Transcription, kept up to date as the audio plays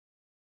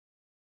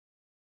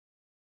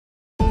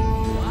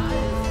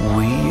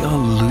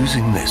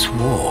losing this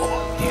war,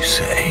 you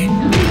say?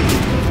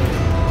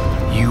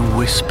 You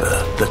whisper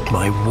that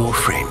my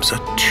Warframes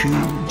are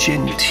too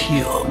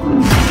genteel.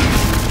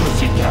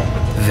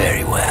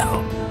 Very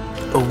well.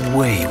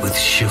 Away with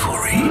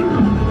chivalry.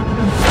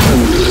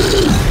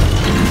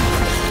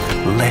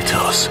 Let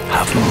us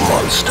have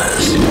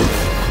monsters.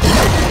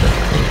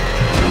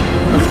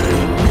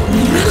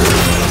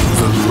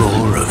 The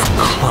roar of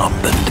club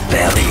and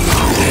belly.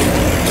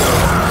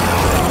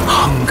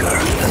 Hunger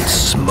and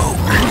smoke.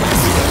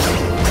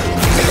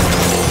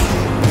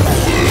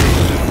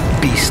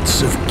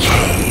 Beasts of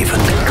cave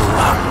and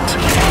glut.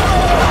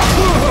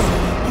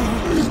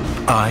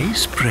 I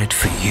spread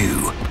for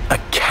you a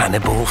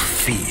cannibal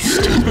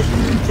feast.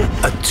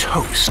 A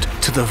toast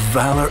to the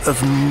valor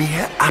of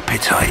mere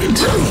appetite.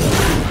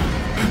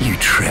 You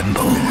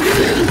tremble,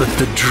 but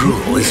the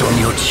drool is on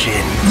your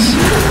chins.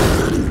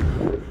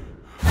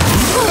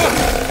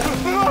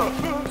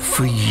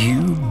 For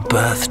you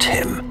birthed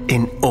him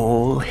in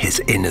all his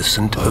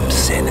innocent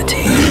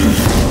obscenity.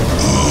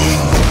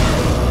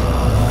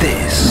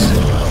 This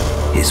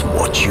is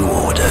what you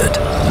ordered.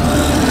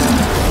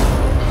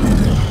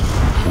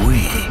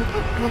 We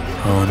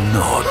are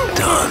not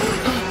done.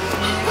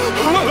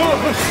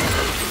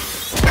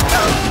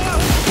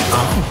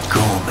 Our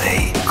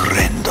gourmet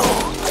Grendel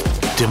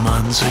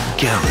demands a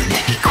gallant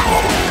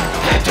equal.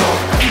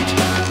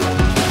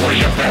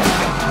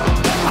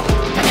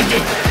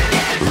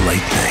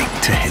 Lightning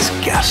to his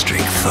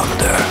gastric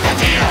thunder.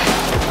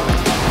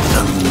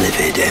 A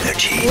livid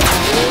energy.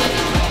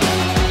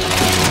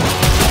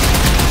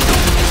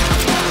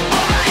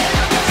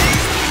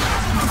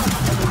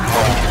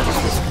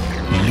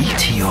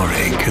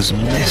 Meteoric as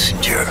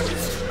messenger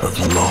of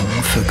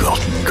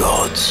long-forgotten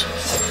gods.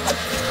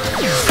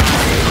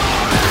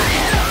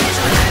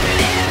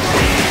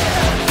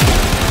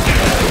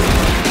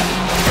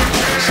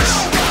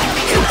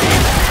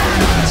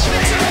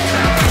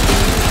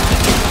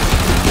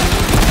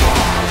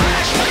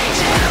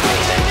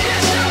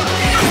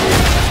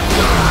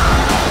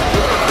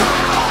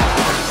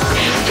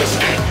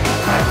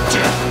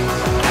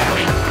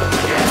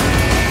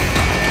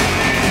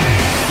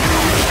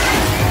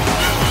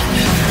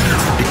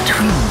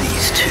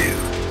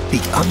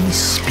 The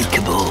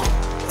unspeakable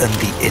and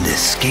the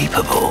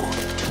inescapable,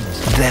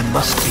 there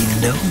must be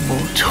no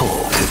more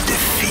talk of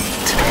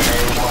defeat.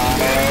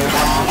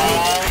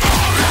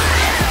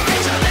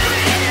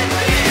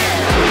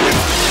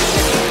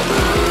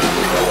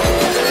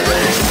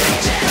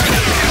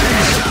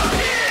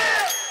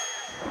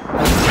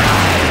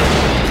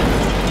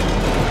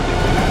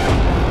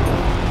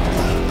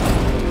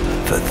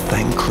 For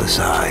thankless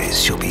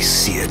eyes shall be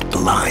seared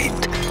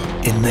blind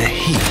in the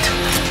heat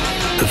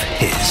of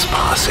his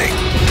passing.